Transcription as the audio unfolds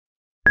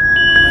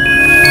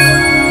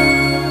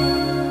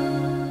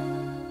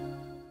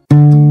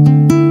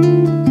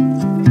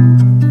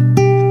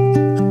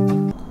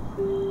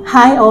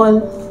Hi all.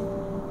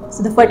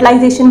 So the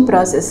fertilization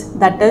process,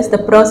 that is the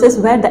process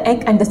where the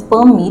egg and the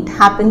sperm meet,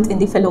 happens in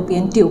the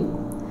fallopian tube.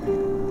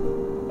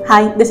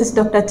 Hi, this is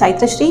Dr.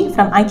 Chaitra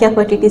from Aikya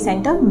Fertility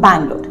Center,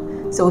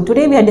 Bangalore. So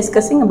today we are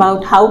discussing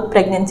about how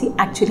pregnancy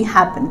actually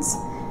happens.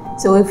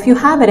 So if you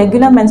have a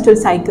regular menstrual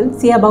cycle,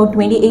 say about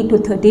 28 to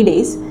 30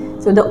 days,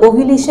 so the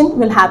ovulation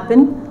will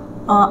happen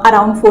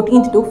around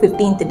 14th to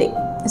 15th day.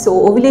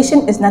 So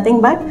ovulation is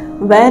nothing but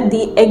where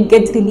the egg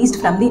gets released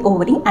from the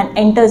ovary and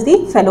enters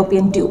the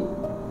fallopian tube.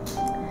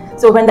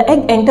 So when the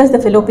egg enters the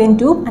fallopian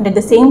tube, and at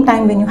the same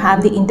time when you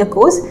have the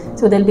intercourse,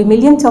 so there will be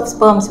millions of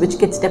sperms which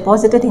gets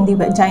deposited in the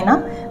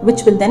vagina,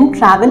 which will then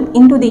travel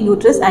into the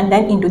uterus and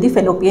then into the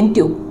fallopian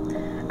tube.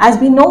 As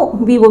we know,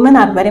 we women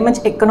are very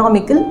much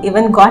economical.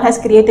 Even God has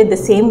created the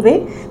same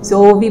way.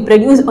 So we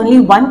produce only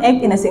one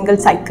egg in a single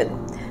cycle.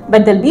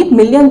 But there will be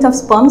millions of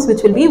sperms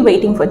which will be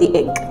waiting for the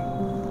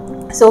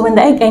egg. So when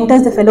the egg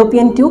enters the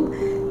fallopian tube,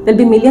 there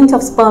will be millions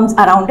of sperms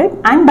around it,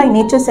 and by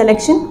nature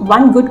selection,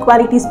 one good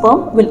quality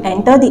sperm will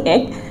enter the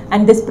egg,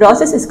 and this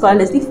process is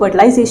called as the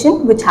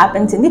fertilization, which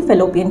happens in the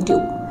fallopian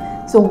tube.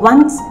 So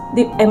once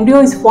the embryo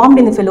is formed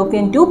in the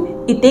fallopian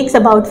tube, it takes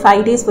about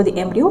 5 days for the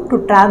embryo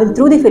to travel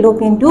through the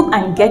fallopian tube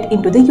and get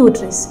into the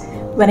uterus.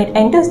 When it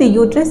enters the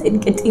uterus,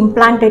 it gets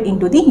implanted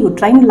into the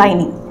uterine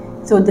lining.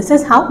 So this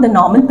is how the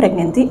normal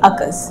pregnancy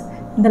occurs.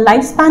 The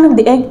lifespan of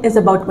the egg is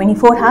about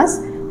 24 hours,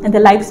 and the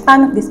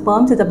lifespan of the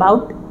sperms is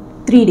about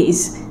 3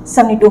 days,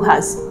 72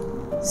 hours.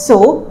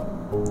 So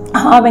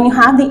when you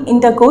have the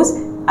intercourse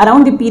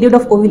around the period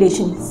of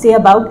ovulation, say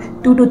about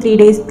 2 to 3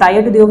 days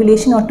prior to the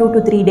ovulation or 2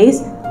 to 3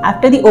 days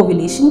after the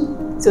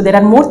ovulation, so there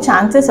are more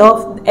chances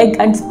of egg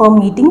and sperm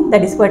meeting,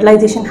 that is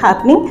fertilization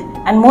happening,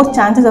 and more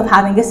chances of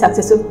having a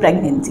successful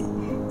pregnancy.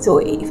 So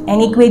if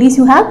any queries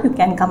you have, you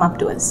can come up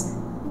to us.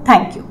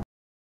 Thank you.